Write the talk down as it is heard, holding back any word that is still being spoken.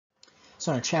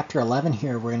So in chapter 11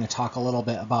 here, we're going to talk a little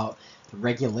bit about the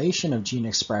regulation of gene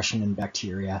expression in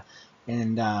bacteria.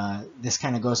 And this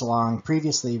kind of goes along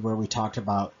previously where we talked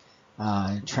about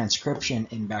transcription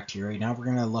in bacteria. Now we're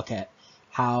going to look at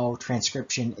how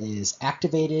transcription is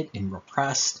activated and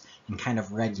repressed and kind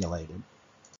of regulated.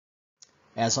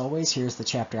 As always, here's the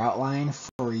chapter outline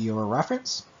for your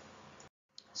reference.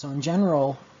 So in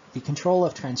general, the control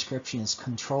of transcription is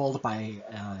controlled by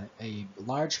a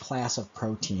large class of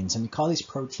proteins, and we call these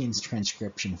proteins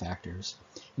transcription factors.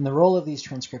 And the role of these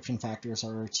transcription factors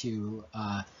are to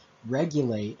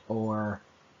regulate or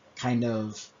kind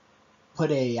of put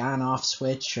a on-off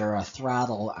switch or a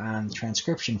throttle on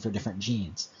transcription for different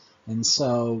genes. And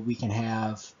so we can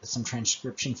have some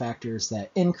transcription factors that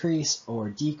increase or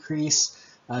decrease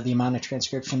the amount of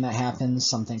transcription that happens,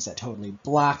 some things that totally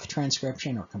block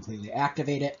transcription or completely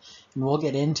activate it, and we'll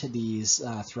get into these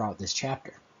throughout this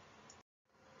chapter.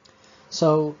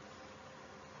 So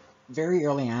very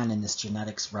early on in this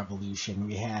genetics revolution,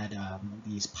 we had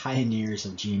these pioneers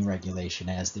of gene regulation,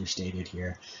 as they're stated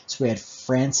here. So we had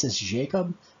Francis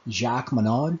Jacob, Jacques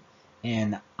Monod,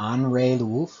 and Henri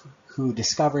Lewolf, who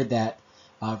discovered that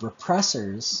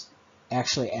repressors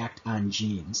actually act on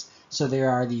genes. So there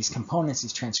are these components,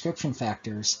 these transcription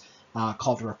factors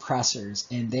called repressors,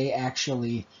 and they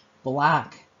actually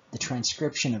block the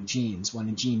transcription of genes when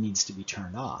a gene needs to be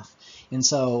turned off. And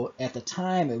so at the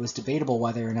time, it was debatable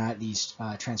whether or not these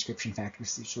transcription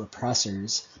factors, these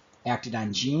repressors, acted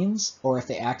on genes, or if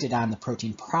they acted on the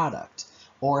protein product,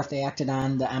 or if they acted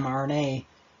on the mRNA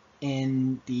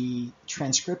in the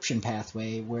transcription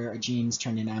pathway where a gene's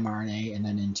turned into mRNA and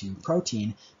then into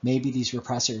protein. Maybe these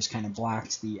repressors kind of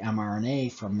blocked the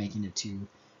mRNA from making it to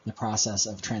the process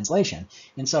of translation.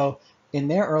 And so in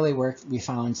their early work, we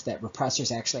found that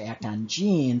repressors actually act on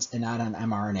genes and not on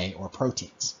mRNA or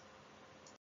proteins.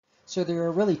 So there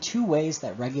are really two ways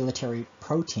that regulatory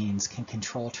proteins can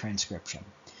control transcription.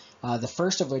 The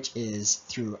first of which is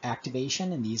through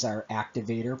activation, and these are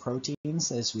activator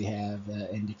proteins, as we have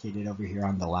indicated over here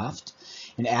on the left.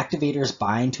 And activators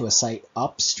bind to a site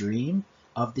upstream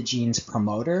of the gene's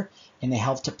promoter, and they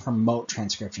help to promote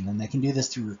transcription. And they can do this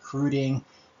through recruiting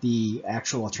the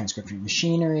actual transcription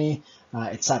machinery,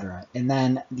 etc. And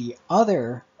then the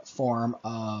other form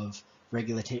of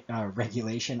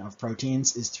regulation of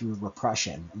proteins is through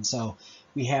repression. And so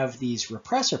we have these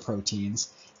repressor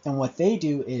proteins, and what they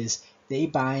do is they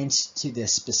bind to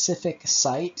this specific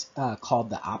site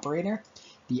called the operator.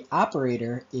 The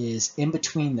operator is in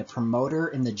between the promoter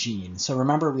and the gene. So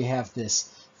remember, we have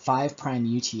this 5'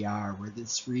 UTR, where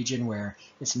this region where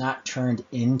it's not turned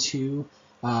into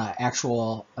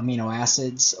actual amino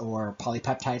acids or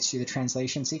polypeptides through the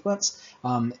translation sequence.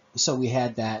 So we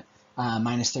had that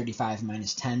 -35,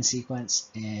 -10 sequence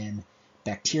in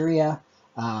bacteria,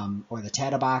 or the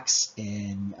Tata box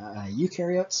in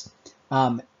eukaryotes.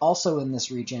 Also in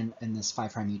this region, in this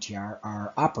 5' UTR,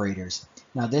 are operators.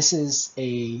 Now this is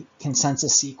a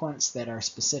consensus sequence that are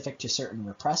specific to certain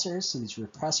repressors. So these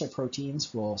repressor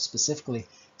proteins will specifically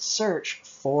search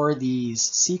for these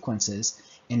sequences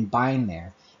and bind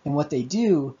there. And what they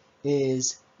do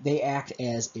is they act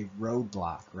as a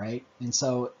roadblock, right? And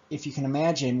so if you can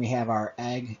imagine, we have our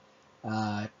egg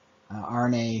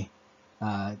RNA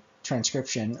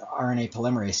transcription, RNA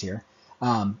polymerase here.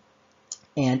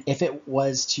 And if it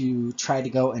was to try to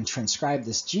go and transcribe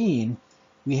this gene,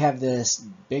 we have this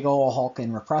big old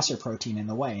hulking repressor protein in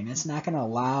the way, and it's not going to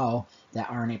allow that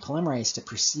RNA polymerase to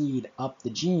proceed up the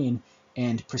gene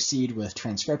and proceed with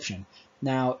transcription.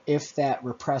 Now, if that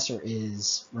repressor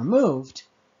is removed,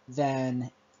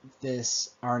 then this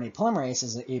RNA polymerase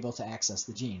is able to access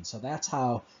the gene. So that's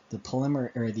how the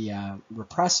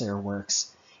repressor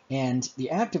works. And the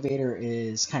activator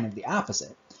is kind of the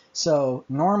opposite. So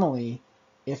normally,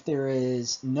 if there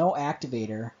is no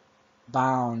activator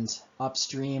bound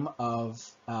upstream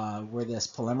of where this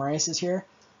polymerase is here,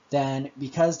 then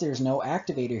because there's no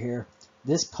activator here,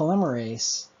 this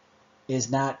polymerase is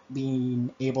not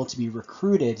being able to be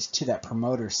recruited to that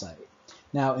promoter site.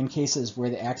 Now, in cases where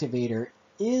the activator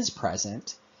is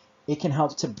present, it can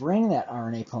help to bring that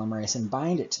RNA polymerase and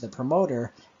bind it to the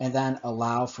promoter and then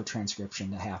allow for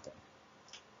transcription to happen.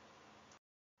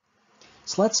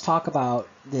 So let's talk about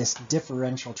this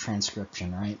differential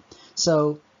transcription, right?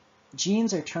 So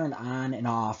genes are turned on and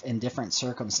off in different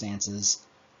circumstances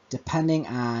depending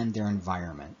on their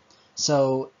environment.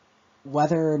 So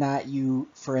whether or not you,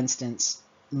 for instance,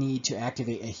 need to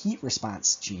activate a heat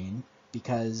response gene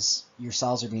because your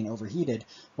cells are being overheated,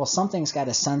 well, something's got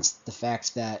to sense the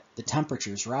fact that the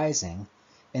temperature is rising,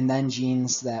 and then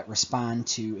genes that respond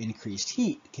to increased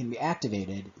heat can be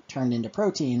activated, turned into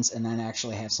proteins, and then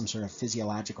actually have some sort of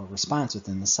physiological response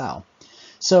within the cell.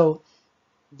 So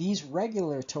these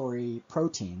regulatory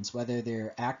proteins, whether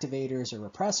they're activators or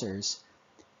repressors,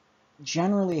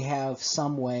 generally have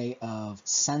some way of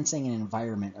sensing an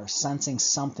environment or sensing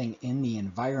something in the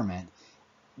environment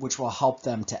which will help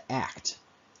them to act.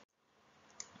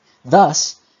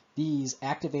 Thus, these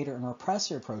activator and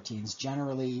repressor proteins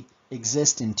generally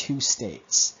exist in two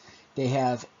states. They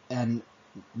have a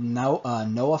no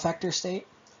effector state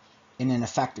and an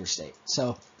effector state.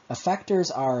 So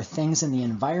effectors are things in the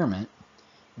environment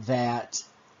that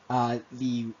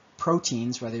the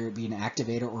proteins, whether it be an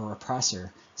activator or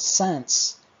repressor,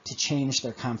 sense to change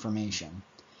their conformation.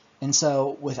 And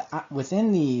so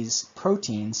within these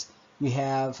proteins, we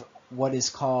have what is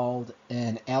called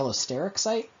an allosteric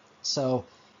site. So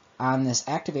on this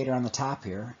activator on the top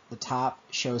here, the top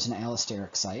shows an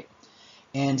allosteric site.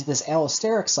 And this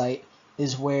allosteric site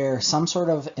is where some sort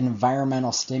of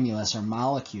environmental stimulus or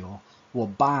molecule will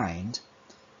bind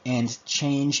and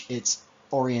change its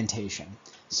orientation.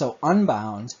 So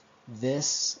unbound,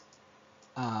 this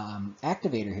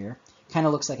activator here kind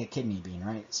of looks like a kidney bean,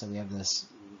 right? So we have this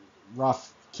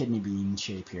rough kidney bean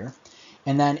shape here.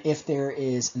 And then if there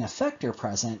is an effector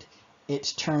present,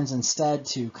 it turns instead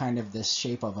to kind of this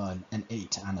shape of an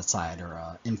 8 on the side, or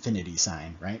an infinity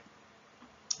sign, right?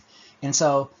 And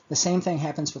so the same thing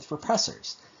happens with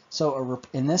repressors. So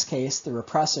in this case, the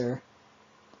repressor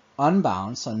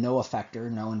unbound, so no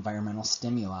effector, no environmental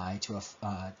stimuli to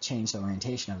change the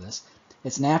orientation of this.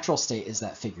 Its natural state is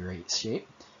that figure 8 shape.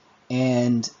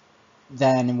 And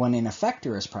then when an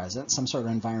effector is present, some sort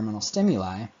of environmental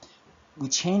stimuli, we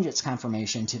change its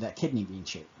conformation to that kidney bean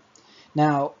shape.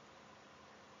 Now,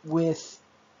 with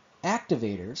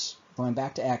activators, going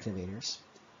back to activators,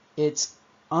 its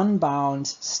unbound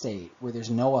state, where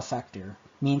there's no effector,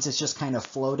 means it's just kind of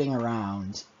floating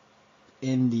around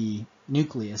in the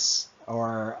nucleus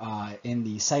or in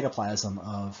the cytoplasm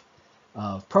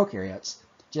of prokaryotes,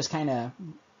 just kind of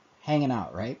hanging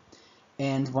out, right?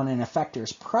 And when an effector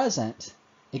is present,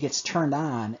 it gets turned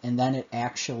on, and then it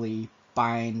actually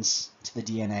binds to the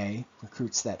DNA,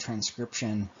 recruits that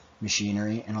transcription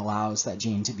machinery, and allows that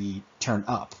gene to be turned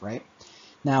up, right?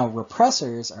 Now,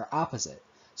 repressors are opposite.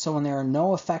 So when there are no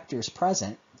effectors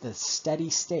present, the steady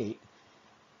state,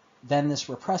 then this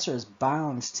repressor is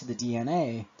bound to the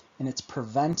DNA, and it's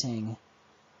preventing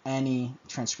any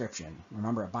transcription.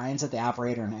 Remember, it binds at the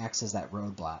operator and acts as that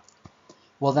roadblock.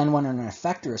 Well, then when an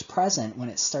effector is present, when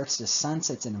it starts to sense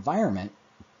its environment,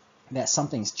 that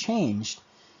something's changed,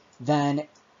 then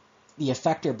the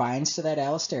effector binds to that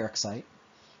allosteric site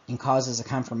and causes a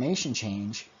conformation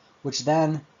change, which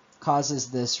then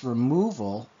causes this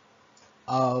removal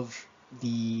of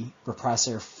the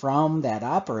repressor from that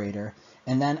operator,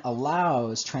 and then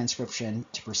allows transcription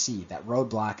to proceed. That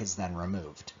roadblock is then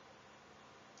removed.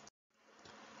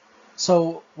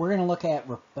 So we're going to look at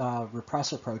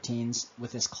repressor proteins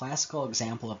with this classical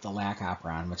example of the lac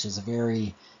operon, which is a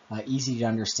very easy to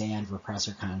understand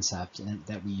repressor concept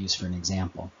that we use for an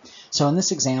example. So in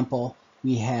this example,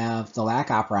 we have the lac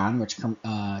operon, which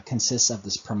consists of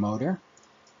this promoter,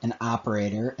 an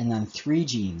operator, and then 3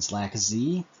 genes, lac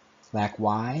Z, lac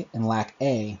Y, and lac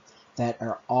A, that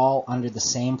are all under the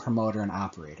same promoter and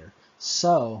operator.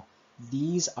 So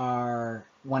these are,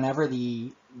 whenever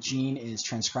the gene is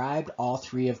transcribed, all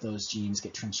 3 of those genes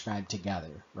get transcribed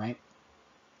together, right?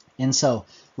 And so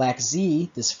lac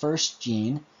Z, this first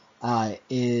gene,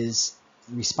 is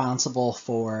responsible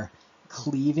for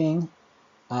cleaving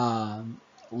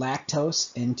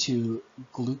lactose into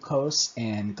glucose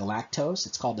and galactose.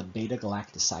 It's called a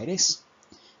beta-galactosidase.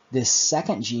 This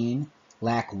second gene,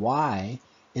 lac Y,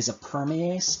 is a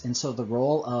permease, and so the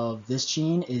role of this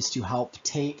gene is to help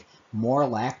take more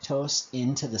lactose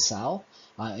into the cell.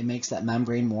 It makes that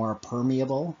membrane more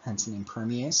permeable, hence the name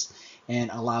permease,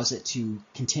 and allows it to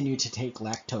continue to take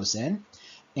lactose in.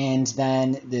 And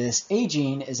then this A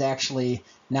gene is actually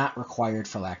not required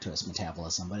for lactose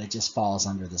metabolism, but it just falls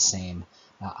under the same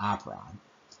operon.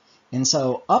 And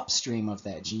so upstream of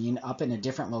that gene, up in a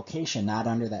different location, not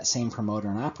under that same promoter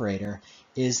and operator,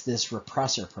 is this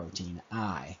repressor protein,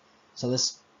 I. So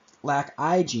this lac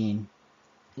I gene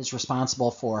is responsible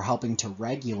for helping to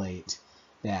regulate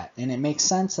that. And it makes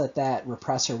sense that that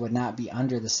repressor would not be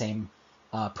under the same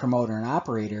promoter and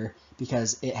operator,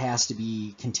 because it has to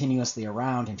be continuously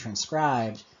around and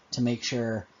transcribed to make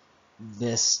sure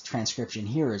this transcription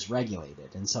here is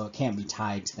regulated. And so it can't be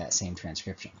tied to that same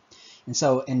transcription. And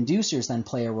so inducers then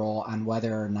play a role on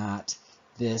whether or not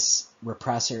this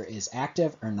repressor is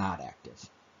active or not active.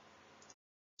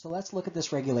 So let's look at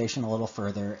this regulation a little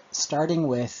further, starting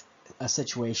with a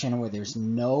situation where there's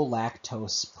no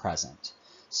lactose present.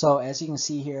 So as you can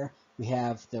see here, we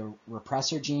have the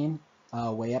repressor gene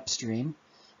way upstream,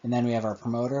 and then we have our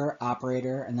promoter,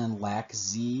 operator, and then lac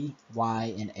Z,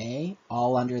 Y, and A,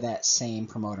 all under that same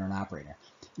promoter and operator.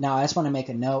 Now I just want to make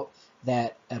a note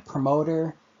that a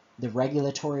promoter, the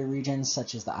regulatory regions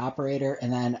such as the operator,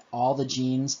 and then all the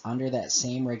genes under that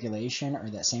same regulation or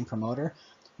that same promoter,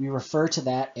 we refer to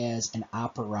that as an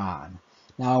operon.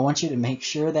 Now I want you to make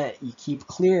sure that you keep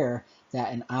clear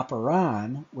that an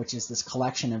operon, which is this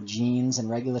collection of genes and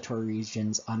regulatory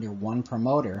regions under one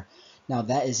promoter, now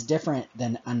that is different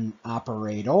than an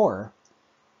operator.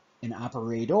 An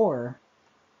operator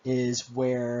is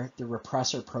where the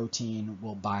repressor protein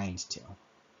will bind to.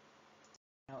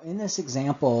 Now in this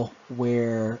example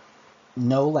where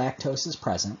no lactose is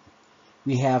present,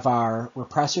 we have our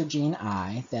repressor gene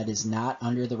I that is not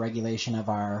under the regulation of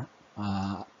our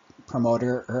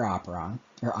promoter or operon,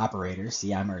 or operator.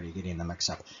 See, I'm already getting them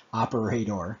mixed up.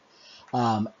 Operator.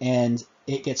 And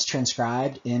it gets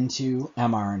transcribed into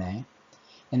mRNA.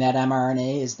 And that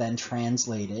mRNA is then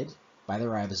translated by the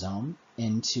ribosome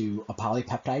into a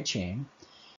polypeptide chain.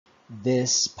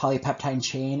 This polypeptide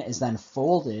chain is then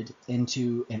folded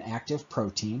into an active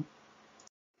protein.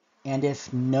 And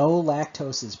if no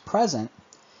lactose is present,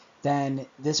 then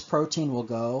this protein will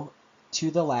go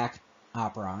to the lac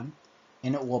operon,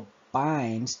 and it will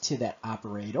bind to that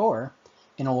operator,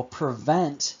 and it will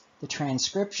prevent the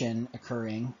transcription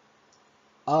occurring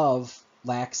of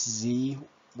lac Z,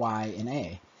 Y, and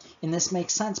A. And this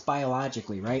makes sense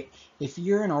biologically, right? If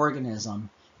you're an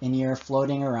organism and you're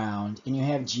floating around and you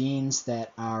have genes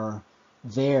that are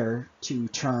there to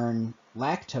turn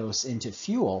lactose into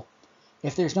fuel,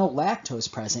 if there's no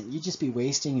lactose present, you'd just be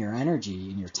wasting your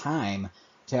energy and your time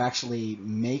to actually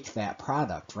make that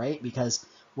product, right? Because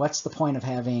what's the point of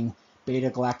having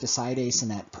beta-galactosidase and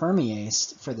that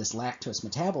permease for this lactose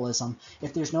metabolism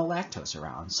if there's no lactose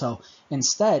around? So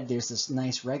instead, there's this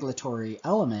nice regulatory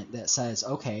element that says,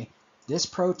 okay, this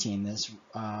protein, this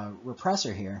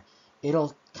repressor here,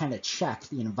 it'll kind of check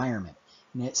the environment.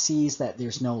 And it sees that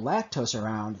there's no lactose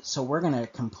around, so we're going to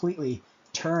completely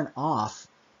turn off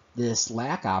this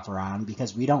lac operon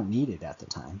because we don't need it at the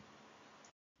time.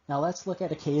 Now let's look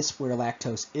at a case where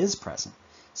lactose is present.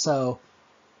 So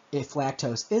if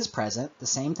lactose is present, the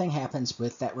same thing happens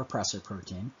with that repressor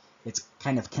protein. It's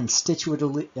kind of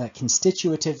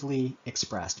constitutively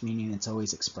expressed, meaning it's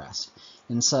always expressed.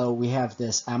 And so we have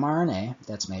this mRNA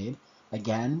that's made.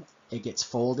 Again, it gets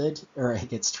folded, or it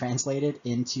gets translated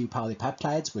into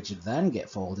polypeptides, which then get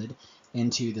folded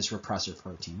into this repressor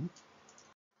protein.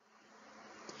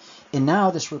 And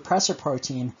now this repressor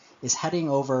protein is heading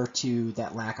over to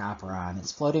that lac operon.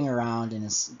 It's floating around and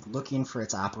is looking for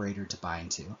its operator to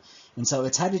bind to. And so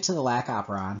it's headed to the lac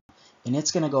operon, and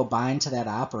it's going to go bind to that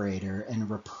operator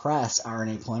and repress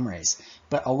RNA polymerase.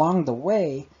 But along the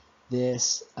way,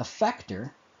 this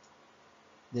effector,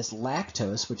 this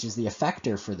lactose, which is the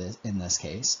effector for this in this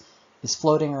case, is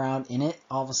floating around, and it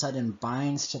all of a sudden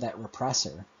binds to that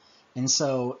repressor. And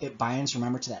so it binds,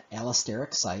 remember, to that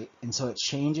allosteric site, and so it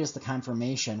changes the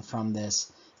conformation from this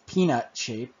peanut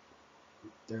shape,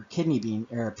 or kidney bean,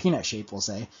 or peanut shape, we'll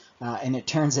say, and it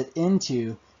turns it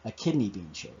into a kidney bean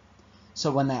shape.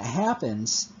 So when that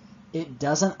happens, it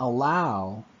doesn't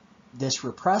allow this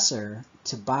repressor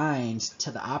to bind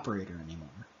to the operator anymore.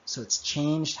 So it's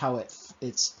changed how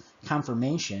its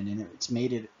conformation, and it's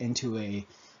made it into a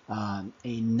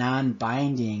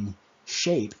non-binding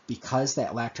shape because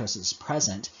that lactose is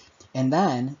present. And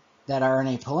then that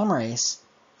RNA polymerase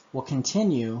will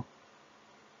continue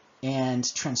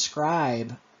and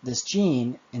transcribe this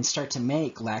gene and start to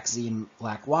make lac Z and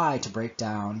lac Y to break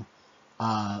down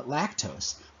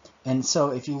lactose. And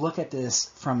so if you look at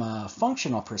this from a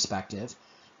functional perspective,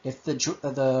 if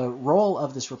the role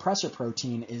of this repressor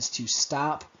protein is to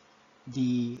stop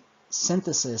the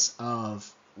synthesis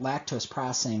of lactose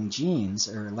processing genes,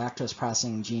 or lactose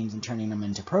processing genes and turning them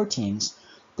into proteins,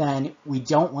 then we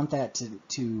don't want that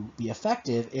to be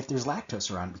effective if there's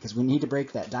lactose around, because we need to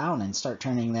break that down and start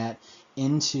turning that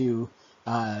into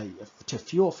to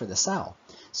fuel for the cell.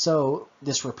 So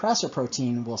this repressor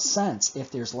protein will sense if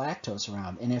there's lactose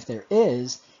around, and if there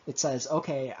is, it says,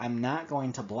 okay, I'm not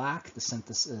going to block the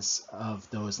synthesis of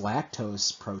those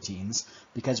lactose proteins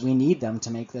because we need them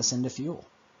to make this into fuel.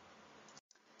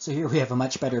 So here we have a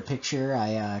much better picture.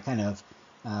 I kind of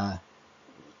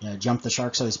jumped the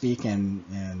shark, so to speak,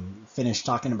 and finished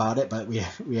talking about it. But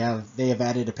they have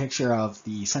added a picture of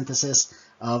the synthesis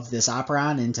of this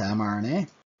operon into mRNA.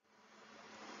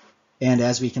 And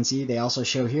as we can see, they also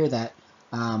show here that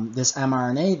This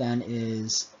mRNA then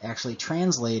is actually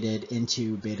translated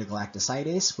into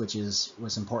beta-galactosidase, which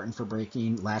was important for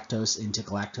breaking lactose into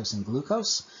galactose and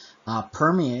glucose.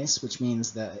 Permease, which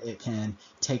means that it can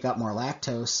take up more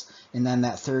lactose, and then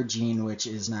that third gene, which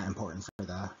is not important for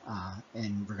the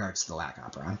in regards to the lac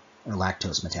operon, or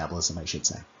lactose metabolism, I should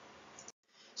say.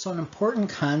 So an important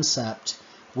concept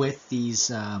with these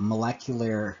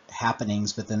molecular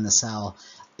happenings within the cell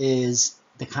is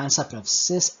the concept of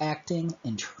cis-acting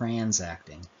and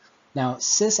trans-acting. Now,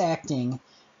 cis-acting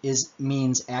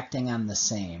means acting on the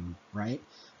same, right?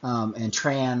 And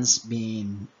trans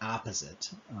being opposite.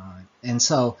 And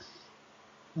so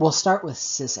we'll start with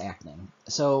cis-acting.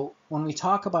 So when we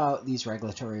talk about these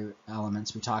regulatory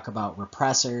elements, we talk about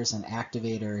repressors and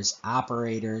activators,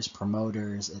 operators,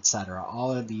 promoters, etc.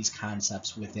 All of these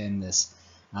concepts within this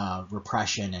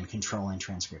repression and controlling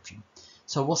transcription.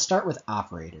 So we'll start with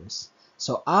operators.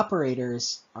 So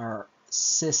operators are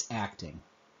cis-acting.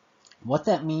 What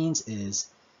that means is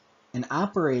an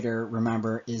operator,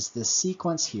 remember, is this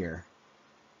sequence here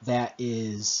that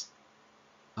is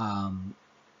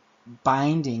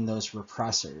binding those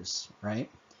repressors, right?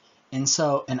 And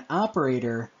so an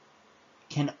operator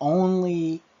can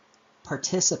only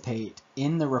participate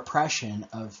in the repression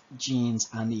of genes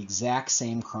on the exact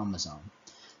same chromosome.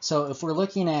 So if we're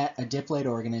looking at a diploid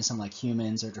organism like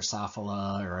humans or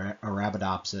Drosophila or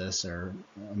Arabidopsis or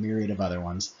a myriad of other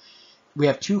ones, we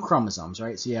have two chromosomes,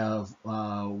 right? So you have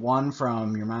one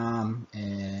from your mom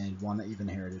and one that you've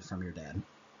inherited from your dad.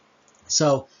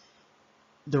 So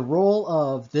the role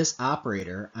of this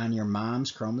operator on your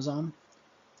mom's chromosome,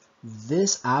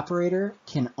 this operator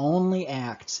can only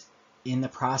act in the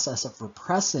process of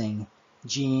repressing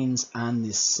genes on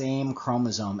the same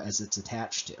chromosome as it's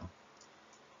attached to.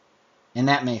 And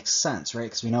that makes sense, right?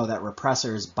 Because we know that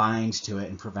repressors bind to it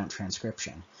and prevent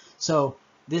transcription. So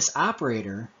this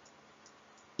operator,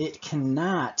 it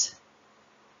cannot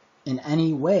in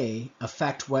any way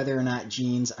affect whether or not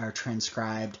genes are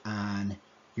transcribed on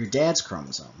your dad's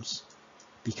chromosomes,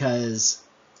 because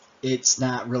it's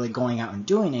not really going out and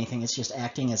doing anything. It's just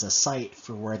acting as a site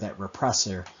for where that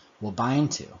repressor will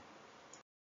bind to.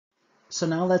 So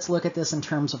now let's look at this in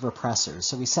terms of repressors.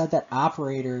 So we said that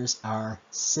operators are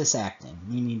cis-acting,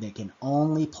 meaning they can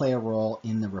only play a role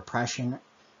in the repression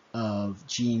of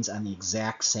genes on the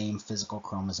exact same physical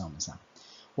chromosome as them.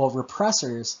 Well,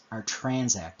 repressors are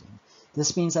trans-acting.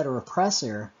 This means that a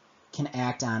repressor can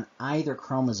act on either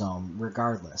chromosome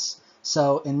regardless.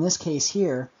 So in this case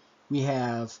here, we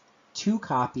have two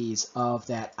copies of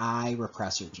that I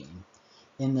repressor gene.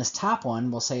 In this top one,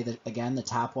 we'll say that, again, the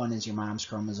top one is your mom's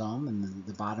chromosome, and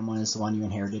the bottom one is the one you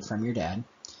inherited from your dad.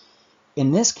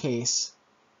 In this case,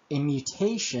 a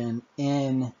mutation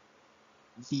in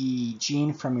the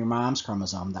gene from your mom's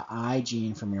chromosome, the I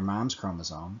gene from your mom's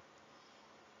chromosome,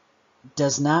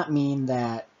 does not mean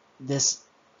that this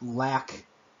lac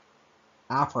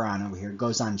operon over here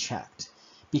goes unchecked.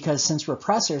 Because since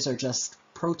repressors are just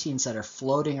proteins that are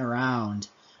floating around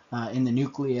in the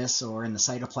nucleus or in the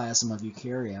cytoplasm of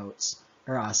eukaryotes,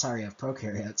 or of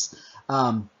prokaryotes,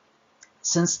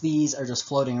 since these are just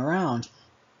floating around,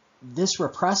 this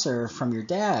repressor from your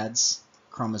dad's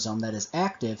chromosome that is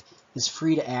active is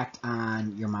free to act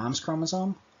on your mom's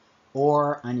chromosome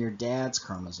or on your dad's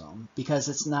chromosome, because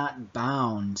it's not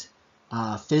bound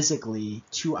physically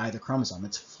to either chromosome.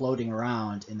 It's floating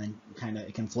around, and then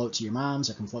it can float to your mom's,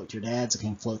 or it can float to your dad's, it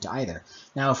can float to either.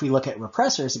 Now, if we look at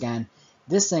repressors again,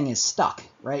 this thing is stuck,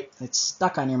 right? It's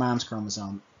stuck on your mom's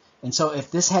chromosome. And so if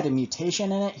this had a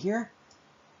mutation in it here,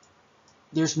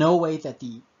 there's no way that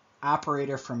the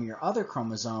operator from your other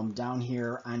chromosome down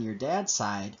here on your dad's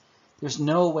side, there's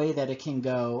no way that it can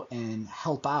go and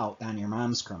help out on your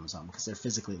mom's chromosome, because they're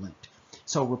physically linked.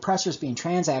 So repressors being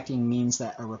transacting means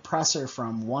that a repressor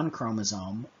from one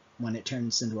chromosome, when it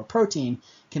turns into a protein,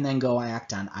 can then go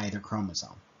act on either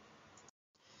chromosome.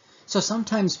 So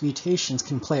sometimes mutations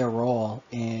can play a role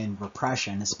in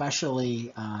repression,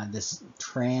 especially this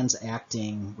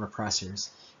trans-acting repressors.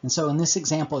 And so in this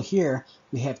example here,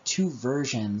 we have two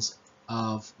versions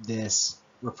of this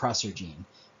repressor gene.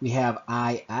 We have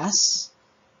IS,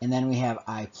 and then we have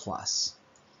I+.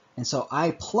 And so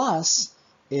I+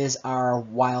 is our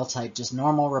wild type, just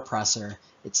normal repressor.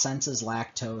 It senses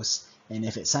lactose, and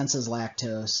if it senses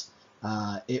lactose,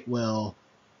 it will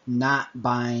not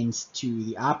bind to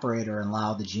the operator and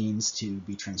allow the genes to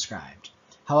be transcribed.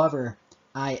 However,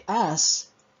 IS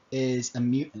is a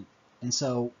mutant, and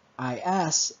so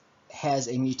IS has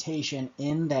a mutation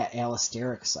in that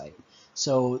allosteric site.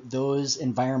 So those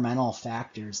environmental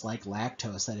factors like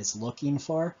lactose that it's looking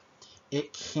for,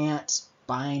 it can't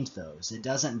bind those. It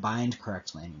doesn't bind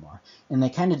correctly anymore. And they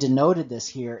kind of denoted this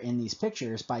here in these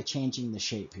pictures by changing the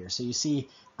shape here. So you see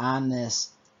on this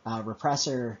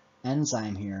repressor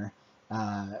enzyme here,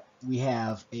 we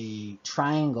have a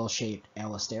triangle-shaped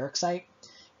allosteric site,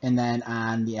 and then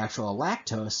on the actual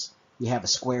lactose, we have a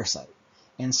square site.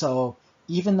 And so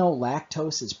even though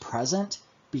lactose is present,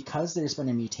 because there's been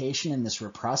a mutation in this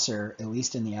repressor, at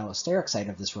least in the allosteric site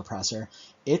of this repressor,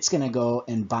 it's going to go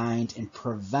and bind and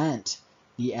prevent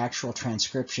the actual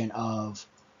transcription of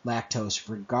lactose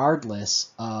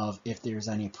regardless of if there's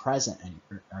any present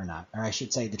or not, or I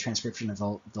should say the transcription of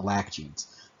the lac genes.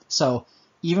 So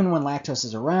even when lactose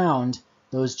is around,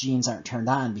 those genes aren't turned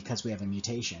on because we have a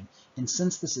mutation. And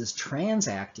since this is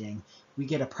transacting, we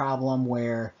get a problem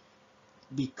where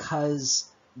because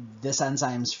this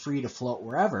enzyme is free to float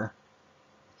wherever,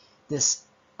 this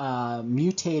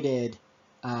mutated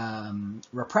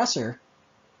repressor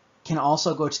can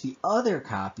also go to the other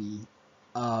copy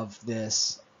of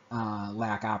this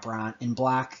lac operon and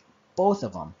block both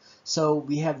of them. So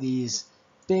we have these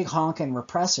big honking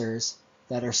repressors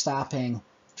that are stopping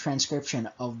transcription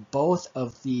of both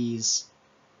of these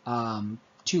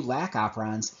two lac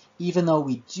operons, even though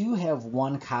we do have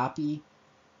one copy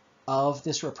of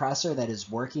this repressor that is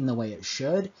working the way it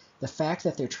should. The fact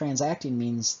that they're transacting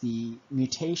means the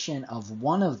mutation of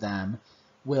one of them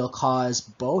will cause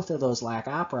both of those lac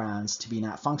operons to be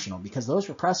not functional, because those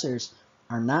repressors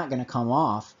are not going to come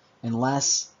off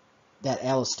unless that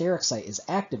allosteric site is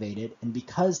activated, and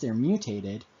because they're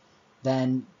mutated,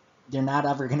 then they're not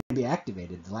ever going to be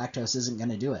activated. The lactose isn't going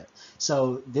to do it.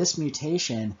 So this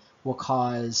mutation will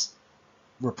cause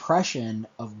repression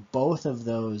of both of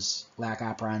those lac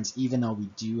operons, even though we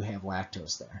do have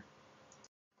lactose there.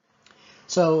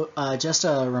 So just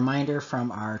a reminder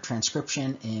from our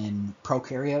transcription in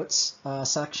prokaryotes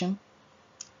section.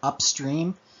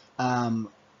 Upstream,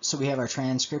 so we have our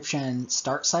transcription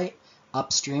start site.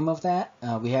 Upstream of that,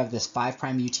 we have this 5'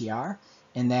 UTR,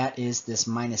 and that is this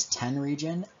 -10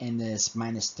 region and this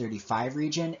 -35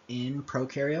 region in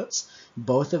prokaryotes.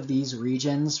 Both of these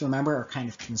regions, remember, are kind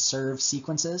of conserved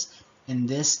sequences, and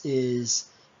this is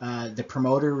the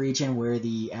promoter region where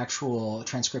the actual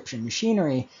transcription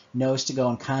machinery knows to go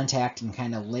and contact and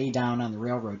kind of lay down on the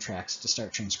railroad tracks to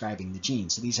start transcribing the gene.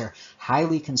 So these are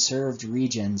highly conserved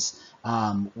regions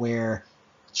where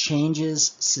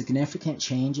significant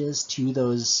changes to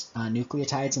those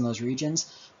nucleotides in those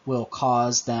regions will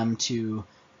cause them to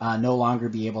no longer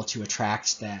be able to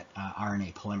attract that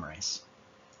RNA polymerase.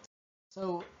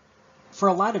 So for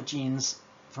a lot of genes,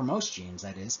 for most genes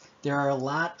that is, there are a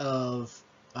lot of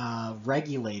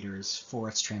regulators for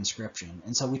its transcription.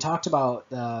 And so we talked about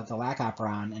the lac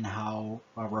operon and how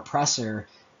a repressor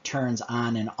turns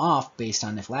on and off based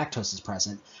on if lactose is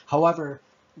present. However,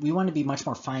 we want to be much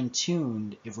more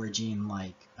fine-tuned if we're a gene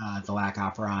like the lac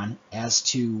operon as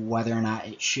to whether or not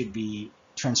it should be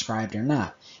transcribed or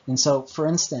not. And so, for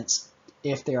instance,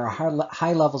 if there are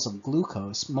high levels of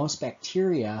glucose, most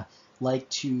bacteria like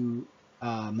to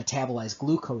metabolize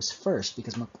glucose first,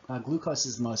 because glucose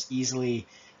is the most easily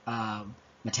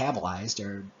metabolized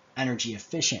or energy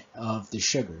efficient of the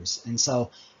sugars. And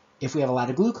so if we have a lot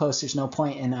of glucose, there's no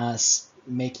point in us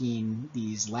making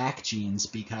these lac genes,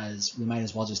 because we might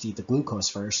as well just eat the glucose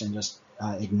first and just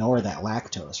ignore that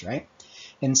lactose, right?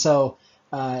 And so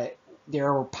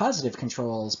there are positive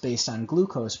controls based on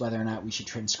glucose whether or not we should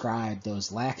transcribe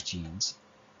those lac genes.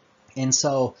 And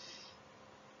so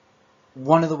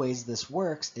one of the ways this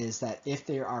works is that if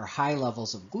there are high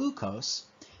levels of glucose,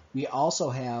 we also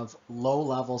have low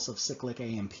levels of cyclic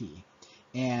AMP.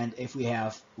 And if we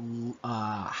have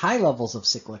high levels of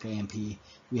cyclic AMP,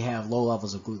 we have low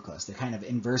levels of glucose. They're kind of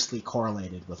inversely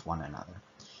correlated with one another.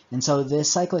 And so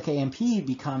this cyclic AMP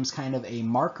becomes kind of a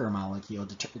marker molecule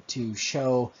to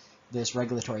show this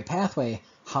regulatory pathway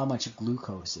how much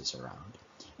glucose is around.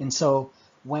 And so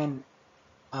when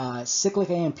cyclic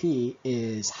AMP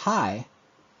is high,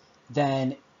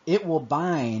 then it will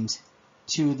bind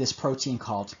to this protein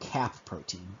called cap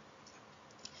protein.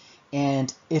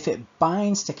 And if it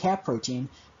binds to cap protein,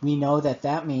 we know that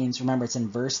that means, remember, it's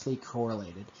inversely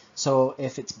correlated. So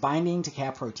if it's binding to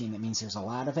cap protein, that means there's a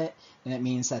lot of it, and it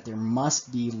means that there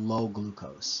must be low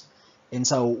glucose. And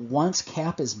so once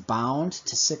cap is bound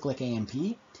to cyclic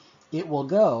AMP, it will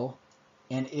go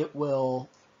and it will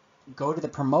go to the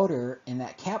promoter, and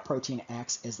that cap protein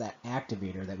acts as that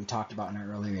activator that we talked about in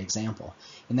our earlier example.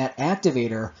 And that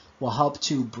activator will help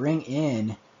to bring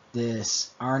in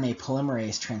this RNA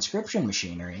polymerase transcription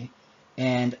machinery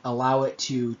and allow it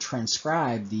to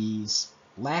transcribe these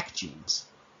lac genes.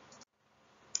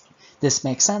 This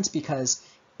makes sense because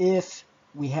if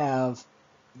we have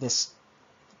this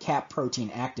CAP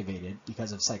protein activated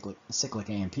because of cyclic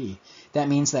AMP, that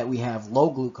means that we have low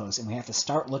glucose and we have to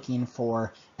start looking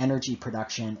for energy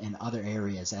production in other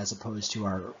areas as opposed to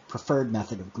our preferred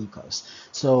method of glucose.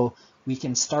 So we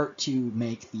can start to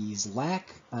make these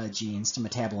lac genes to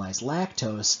metabolize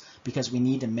lactose because we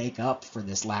need to make up for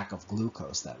this lack of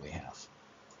glucose that we have.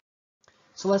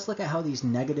 So let's look at how these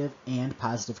negative and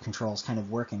positive controls kind of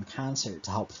work in concert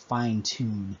to help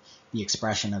fine-tune the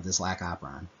expression of this lac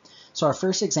operon. So our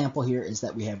first example here is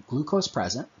that we have glucose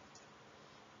present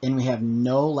and we have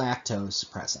no lactose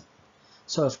present.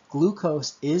 So if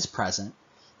glucose is present,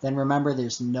 then remember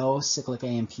there's no cyclic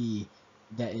AMP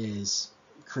that is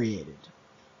created.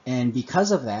 And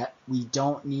because of that, we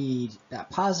don't need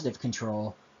that positive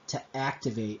control to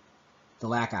activate the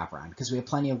lac operon because we have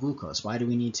plenty of glucose. Why do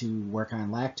we need to work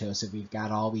on lactose if we've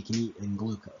got all we can eat in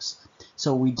glucose?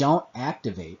 So we don't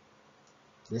activate.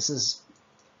 This is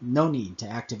no need to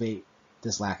activate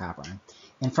this lac operon.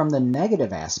 And from the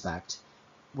negative aspect,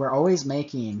 we're always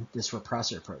making this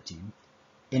repressor protein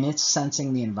and it's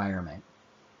sensing the environment.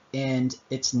 And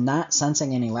it's not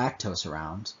sensing any lactose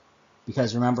around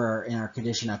because remember in our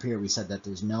condition up here we said that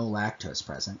there's no lactose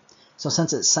present. So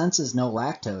since it senses no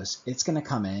lactose, it's going to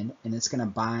come in and it's going to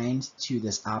bind to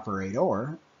this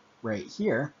operator right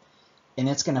here and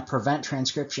it's going to prevent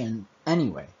transcription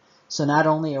anyway. So not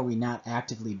only are we not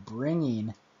actively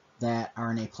bringing that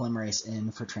RNA polymerase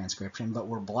in for transcription, but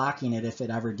we're blocking it if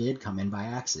it ever did come in by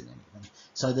accident even.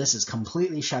 So this is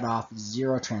completely shut off,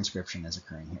 zero transcription is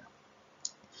occurring here.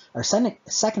 Our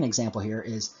second example here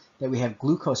is that we have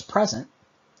glucose present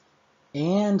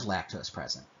and lactose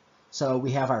present. So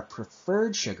we have our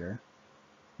preferred sugar,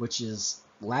 which is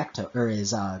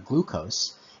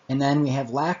glucose, and then we have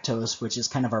lactose, which is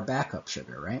kind of our backup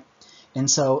sugar, right? And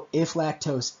so if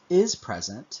lactose is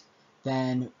present,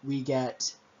 then we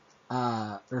get,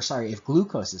 if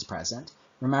glucose is present,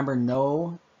 remember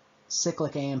no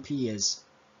cyclic AMP is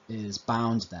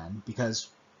bound then because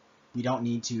we don't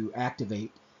need to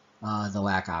activate the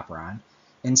lac operon.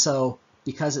 And so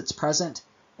because it's present,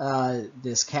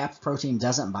 this CAP protein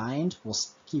doesn't bind. We'll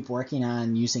keep working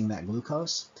on using that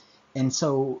glucose. And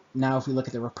so now if we look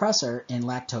at the repressor and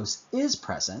lactose is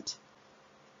present,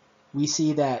 we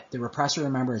see that the repressor,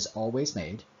 remember, is always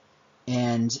made,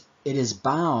 and it is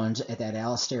bound at that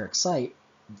allosteric site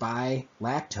by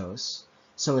lactose,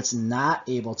 so it's not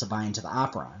able to bind to the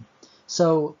operon.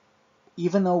 So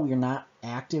even though we're not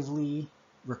actively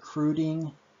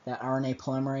recruiting that RNA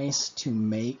polymerase to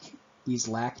make these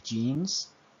lac genes,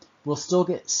 we'll still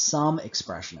get some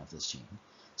expression of this gene.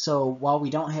 So while we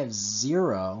don't have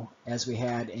zero, as we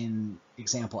had in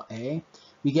example A,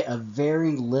 we get a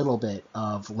very little bit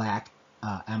of lac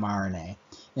mRNA.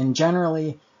 And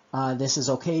generally, this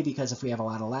is okay because if we have a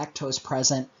lot of lactose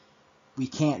present, we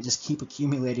can't just keep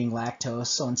accumulating lactose.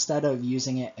 So instead of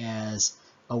using it as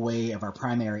a way of our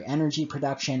primary energy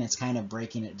production, it's kind of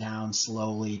breaking it down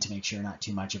slowly to make sure not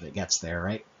too much of it gets there,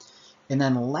 right? And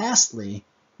then lastly,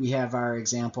 we have our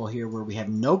example here where we have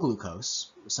no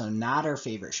glucose, so not our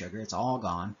favorite sugar, it's all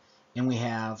gone, and we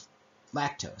have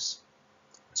lactose.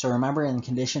 So remember, in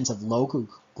conditions of low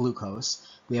glucose,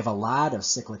 we have a lot of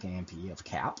cyclic AMP, of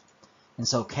CAP, and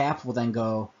so CAP will then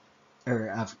go,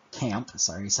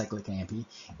 cyclic AMP,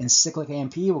 and cyclic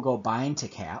AMP will go bind to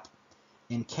CAP,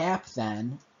 and CAP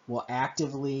then will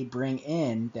actively bring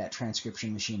in that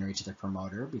transcription machinery to the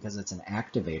promoter because it's an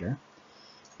activator.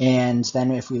 And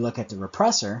then if we look at the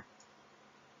repressor,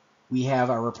 we have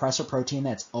our repressor protein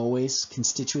that's always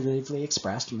constitutively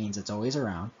expressed, means it's always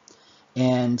around,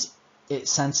 and it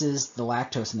senses the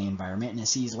lactose in the environment and it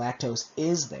sees lactose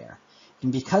is there.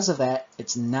 And because of that,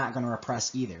 it's not going to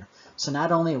repress either. So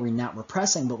not only are we not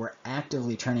repressing, but we're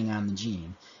actively turning on the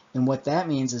gene. And what that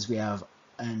means is we have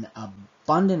an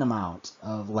abundant amount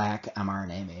of lac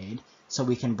mRNA made, so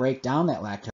we can break down that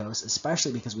lactose,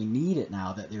 especially because we need it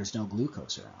now that there's no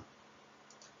glucose around.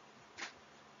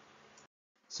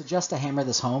 So just to hammer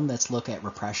this home, let's look at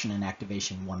repression and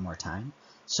activation one more time.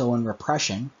 So in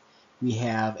repression, we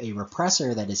have a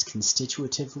repressor that is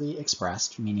constitutively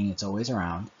expressed, meaning it's always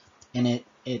around, and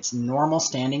its normal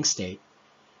standing state,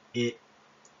 it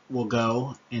will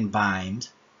go and bind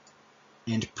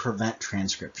and prevent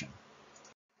transcription.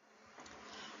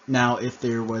 Now, if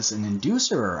there was an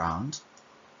inducer around,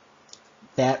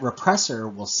 that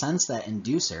repressor will sense that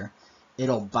inducer.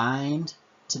 It'll bind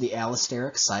to the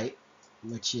allosteric site,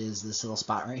 which is this little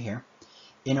spot right here,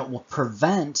 and it will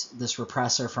prevent this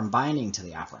repressor from binding to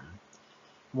the operon.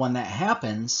 When that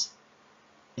happens,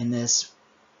 and this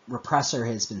repressor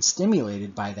has been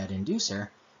stimulated by that inducer,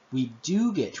 we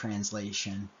do get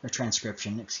translation, or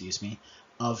transcription, excuse me,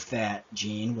 of that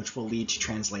gene, which will lead to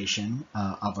translation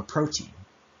of a protein.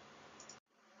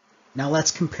 Now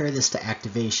let's compare this to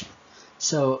activation.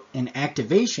 So in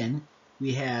activation,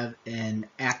 we have an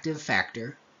active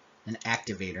factor, an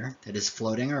activator that is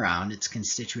floating around. It's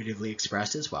constitutively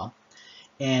expressed as well.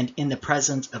 And in the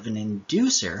presence of an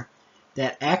inducer,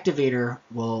 that activator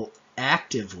will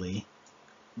actively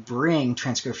bring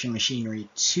transcription machinery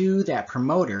to that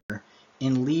promoter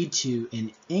and lead to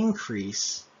an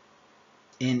increase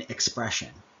in expression.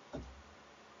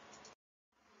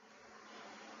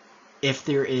 If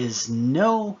there is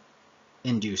no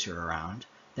inducer around,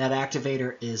 that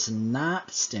activator is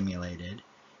not stimulated,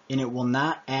 and it will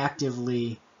not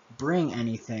actively bring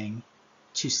anything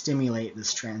to stimulate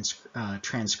this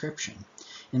transcription.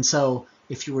 And so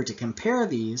if you were to compare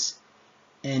these,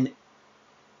 an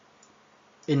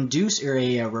inducer,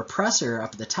 a repressor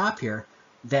up at the top here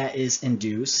that is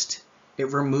induced,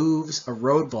 it removes a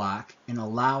roadblock and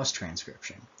allows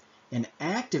transcription. An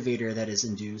activator that is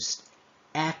induced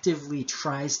actively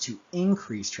tries to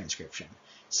increase transcription.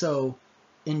 So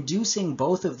inducing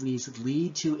both of these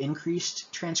lead to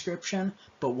increased transcription,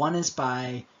 but one is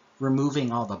by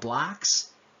removing all the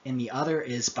blocks, and the other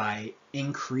is by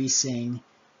increasing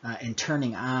and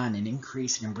turning on and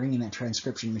increasing and bringing that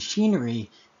transcription machinery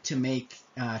to make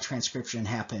transcription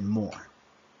happen more.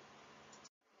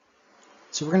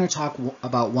 So we're going to talk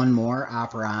about one more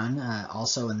operon,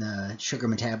 also in the sugar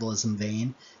metabolism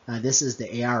vein. This is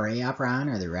the ARA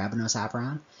operon, or the arabinose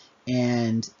operon.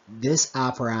 And this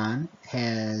operon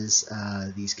has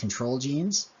these control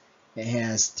genes. It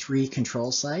has 3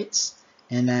 control sites,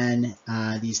 and then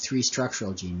these 3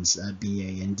 structural genes, B,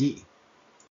 A, and D.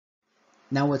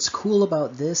 Now what's cool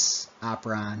about this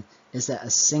operon is that a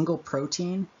single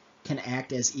protein can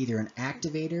act as either an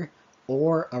activator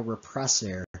or a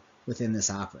repressor within this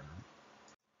operon.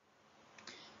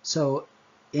 So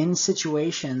in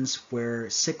situations where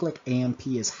cyclic AMP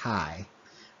is high,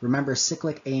 remember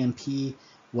cyclic AMP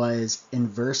was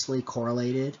inversely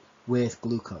correlated with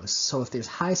glucose. So if there's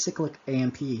high cyclic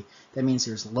AMP, that means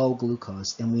there's low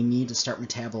glucose, and we need to start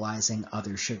metabolizing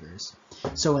other sugars.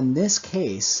 So in this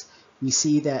case, we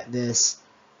see that this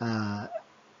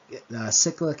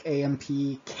cyclic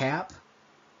AMP cap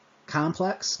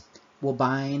complex will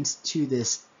bind to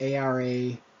this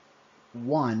ARA1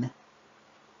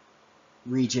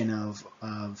 region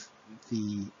of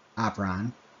the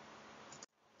operon.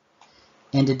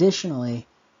 And additionally,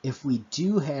 if we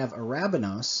do have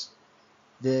arabinose,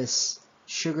 this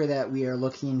sugar that we are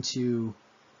looking to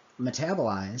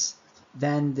metabolize,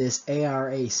 then this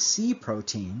ARAC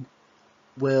protein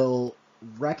will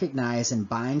recognize and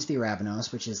bind the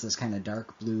arabinose, which is this kind of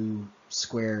dark blue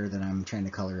square that I'm trying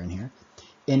to color in here,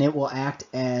 and it will act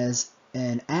as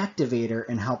an activator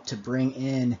and help to bring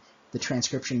in the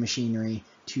transcription machinery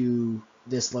to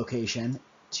this location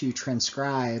to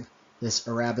transcribe this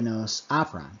arabinose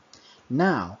operon.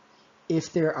 Now,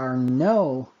 if there are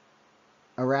no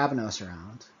arabinose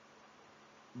around,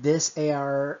 this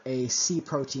ARAC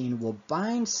protein will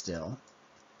bind still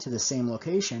to the same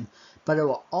location, but it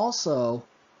will also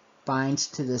bind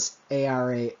to this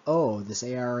ARAO, this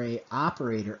ARA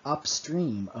operator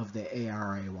upstream of the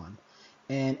ARA1.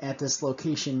 And at this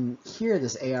location here,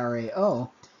 this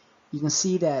ARAO, you can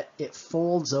see that it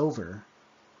folds over.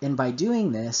 And by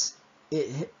doing this,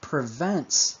 it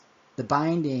prevents the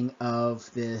binding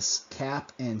of this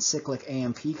cap and cyclic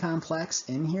AMP complex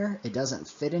in here. It doesn't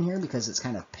fit in here because it's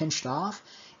kind of pinched off,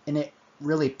 and it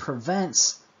really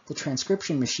prevents the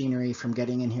transcription machinery from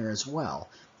getting in here as well.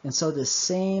 And so this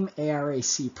same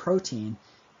ARAC protein,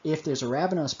 if there's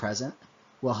arabinose present,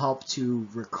 will help to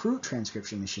recruit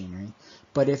transcription machinery.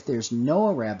 But if there's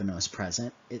no arabinose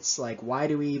present, it's like, why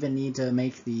do we even need to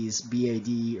make these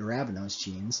BAD arabinose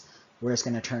genes? We're just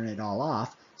going to turn it all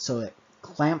off. So it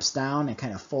clamps down and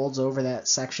kind of folds over that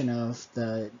section of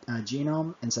the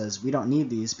genome and says, we don't need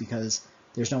these because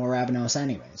there's no arabinose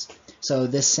anyways. So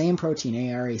this same protein,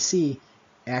 ARAC,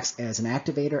 acts as an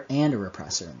activator and a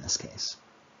repressor in this case.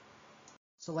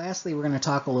 So lastly, we're going to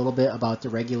talk a little bit about the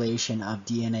regulation of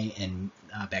DNA in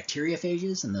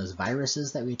bacteriophages and those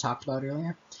viruses that we talked about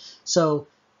earlier. So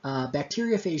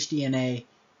bacteriophage DNA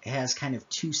has kind of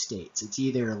 2 states. It's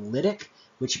either lytic,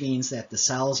 which means that the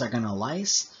cells are going to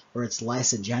lyse, or it's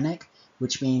lysogenic,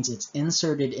 which means it's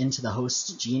inserted into the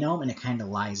host's genome and it kind of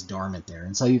lies dormant there.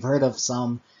 And so you've heard of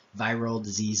some viral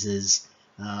diseases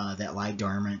that lie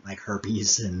dormant, like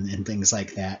herpes and things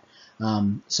like that.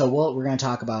 So we're going to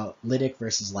talk about lytic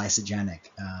versus lysogenic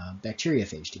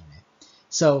bacteriophage DNA.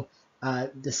 So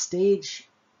the stage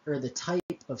or the type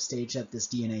of stage that this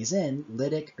DNA is in,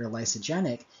 lytic or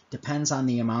lysogenic, depends on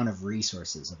the amount of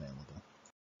resources available.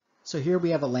 So here we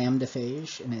have a lambda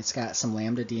phage, and it's got some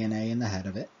lambda DNA in the head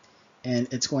of it, and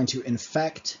it's going to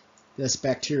infect this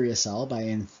bacteria cell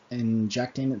by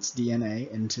injecting its DNA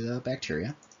into the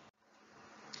bacteria.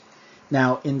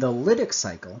 Now, in the lytic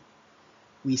cycle,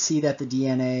 we see that the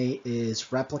DNA is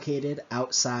replicated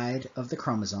outside of the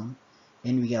chromosome,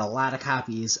 and we get a lot of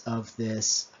copies of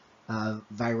this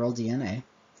viral DNA.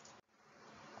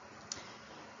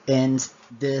 And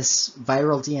this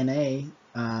viral DNA,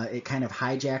 it kind of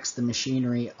hijacks the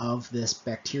machinery of this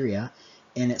bacteria,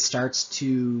 and it starts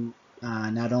to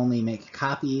not only make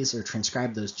copies or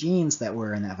transcribe those genes that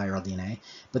were in that viral DNA,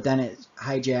 but then it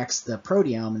hijacks the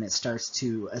proteome and it starts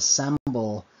to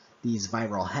assemble these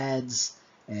viral heads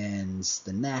and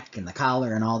the neck and the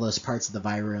collar and all those parts of the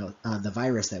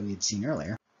virus that we had seen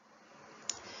earlier.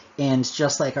 And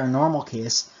just like our normal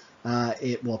case,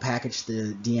 it will package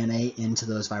the DNA into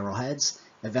those viral heads.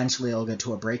 Eventually it'll get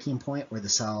to a breaking point where the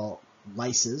cell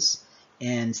lyses,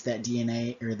 and that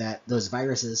DNA, or those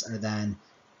viruses, are then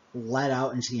let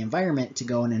out into the environment to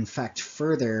go and infect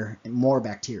further more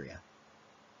bacteria.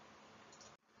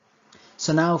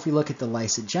 So now if we look at the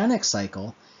lysogenic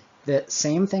cycle, the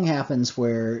same thing happens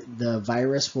where the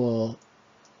virus will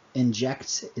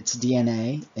inject its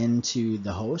DNA into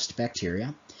the host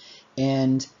bacteria,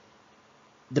 and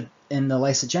in the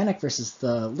lysogenic versus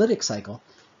the lytic cycle,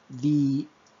 the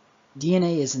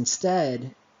DNA is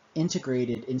instead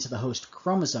integrated into the host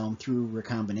chromosome through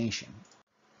recombination.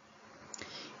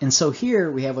 And so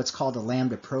here we have what's called a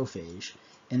lambda prophage,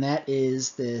 and that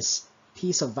is this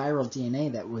piece of viral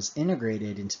DNA that was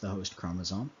integrated into the host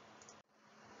chromosome.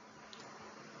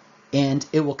 And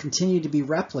it will continue to be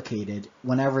replicated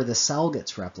whenever the cell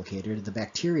gets replicated or the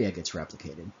bacteria gets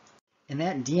replicated. And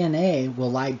that DNA will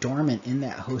lie dormant in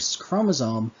that host's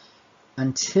chromosome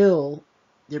until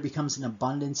there becomes an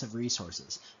abundance of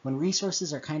resources. When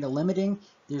resources are kind of limiting,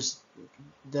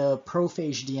 the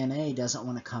prophage DNA doesn't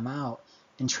want to come out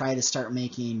and try to start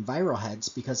making viral heads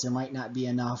because there might not be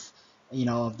enough,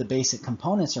 of the basic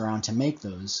components around to make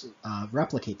those,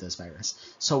 replicate those virus.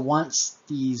 So once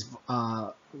these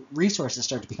resources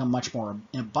start to become much more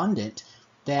abundant,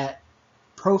 that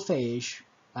prophage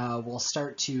will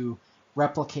start to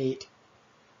replicate.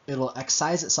 It'll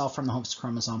excise itself from the host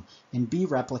chromosome and be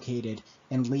replicated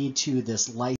and lead to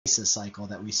this lysis cycle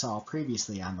that we saw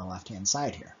previously on the left-hand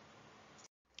side here.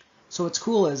 So what's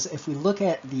cool is if we look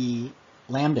at the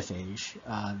lambda phage,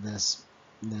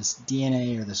 this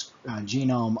DNA or this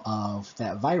genome of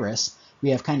that virus, we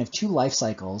have kind of two life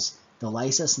cycles, the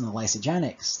lysis and the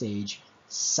lysogenic stage,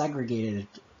 segregated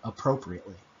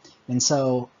appropriately. And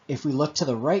so if we look to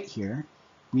the right here,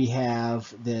 we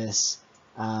have this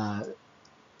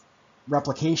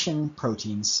replication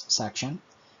proteins section,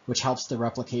 which helps the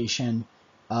replication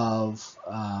of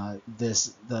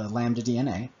the lambda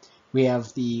DNA. We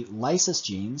have the lysis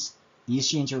genes. These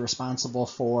genes are responsible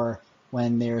for,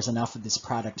 when there's enough of this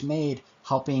product made,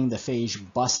 helping the phage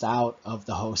bust out of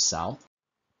the host cell.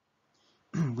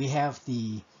 We have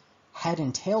the head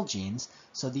and tail genes.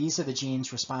 So these are the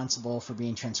genes responsible for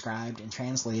being transcribed and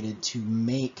translated to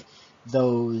make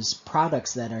those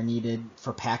products that are needed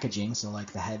for packaging, so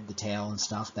like the head, the tail, and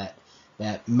stuff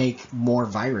that make more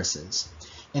viruses.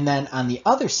 And then on the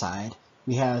other side,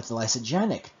 we have the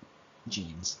lysogenic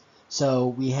genes. So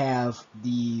we have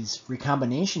these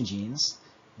recombination genes.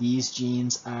 These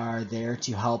genes are there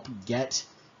to help get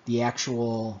the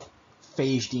actual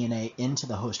phage DNA into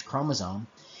the host chromosome.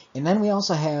 And then we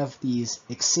also have these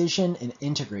excision and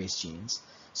integrase genes.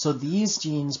 So these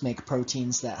genes make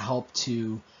proteins that help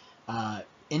to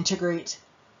integrate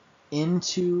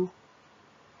into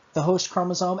the host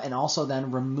chromosome and also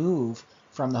then remove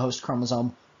from the host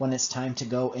chromosome when it's time to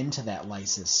go into that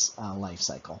lysis life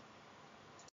cycle.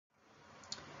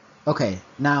 Okay,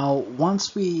 now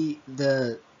once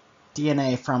the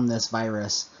DNA from this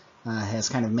virus has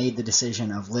kind of made the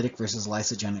decision of lytic versus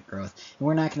lysogenic growth, and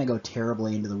we're not going to go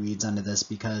terribly into the weeds onto this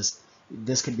because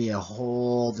this could be a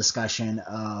whole discussion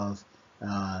of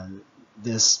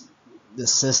this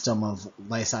system of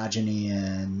lysogeny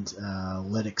and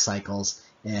lytic cycles,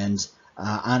 and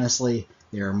honestly,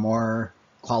 there are more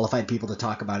qualified people to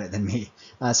talk about it than me.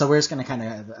 So we're just going to kind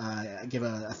of give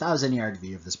a 1,000-yard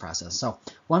view of this process. So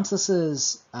once this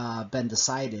has been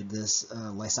decided, this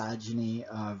lysogeny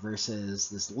versus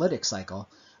this lytic cycle,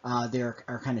 there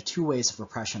are kind of two ways of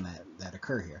repression that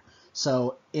occur here.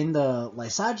 So in the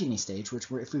lysogeny stage,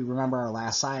 which if we remember our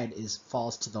last slide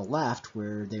falls to the left,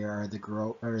 where there are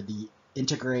the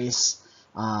integrase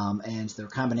and their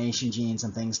combination genes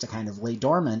and things to kind of lay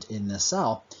dormant in this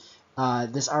cell,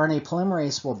 this RNA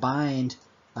polymerase will bind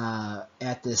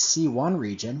at this C1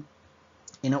 region,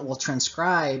 and it will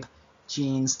transcribe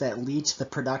genes that lead to the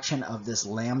production of this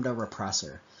lambda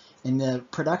repressor. And the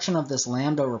production of this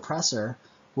lambda repressor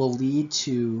will lead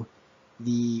to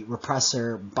the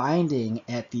repressor binding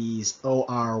at these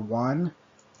OR1,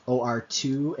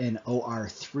 OR2, and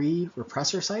OR3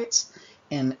 repressor sites.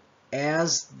 And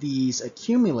as these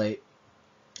accumulate,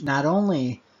 not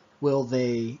only will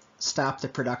they stop the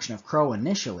production of CRO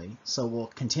initially, so we'll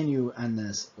continue on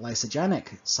this lysogenic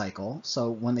cycle.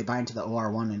 So when they bind to the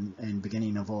OR1 and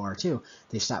beginning of OR2,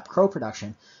 they stop CRO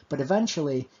production. But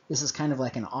eventually, this is kind of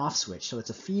like an off switch. So it's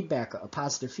a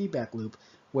positive feedback loop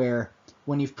where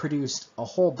when you've produced a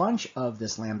whole bunch of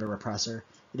this lambda repressor,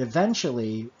 it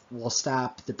eventually will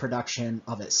stop the production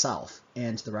of itself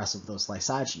and the rest of those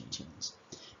lysogeny genes.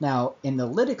 Now, in the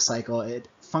lytic cycle, it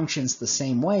functions the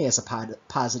same way as a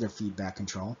positive feedback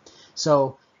control.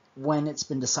 So when it's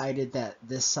been decided that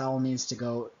this cell needs to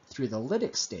go through the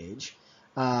lytic stage,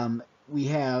 we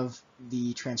have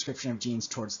the transcription of genes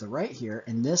towards the right here,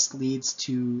 and this leads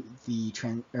to the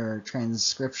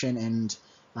transcription and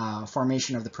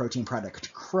formation of the protein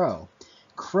product CRO.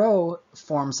 CRO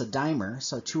forms a dimer,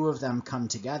 so two of them come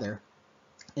together,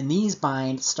 and these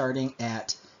bind starting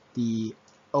at the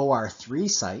OR3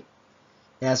 site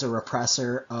as a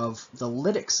repressor of the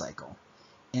lytic cycle.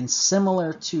 And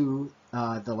similar to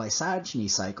the lysogeny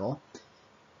cycle,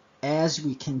 as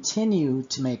we continue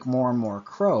to make more and more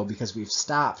CRO, because we've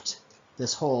stopped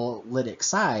this whole lytic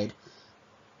side,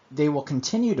 they will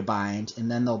continue to bind, and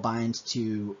then they'll bind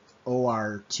to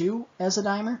OR2 as a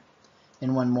dimer.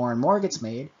 And when more and more gets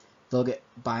made, they'll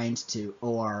bind to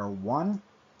OR1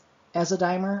 as a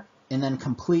dimer, and then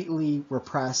completely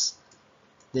repress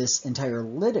this entire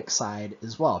lytic side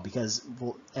as well, because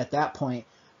at that point,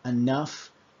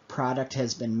 enough product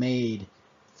has been made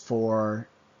for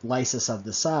lysis of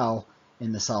the cell,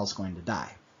 and the cell is going to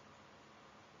die.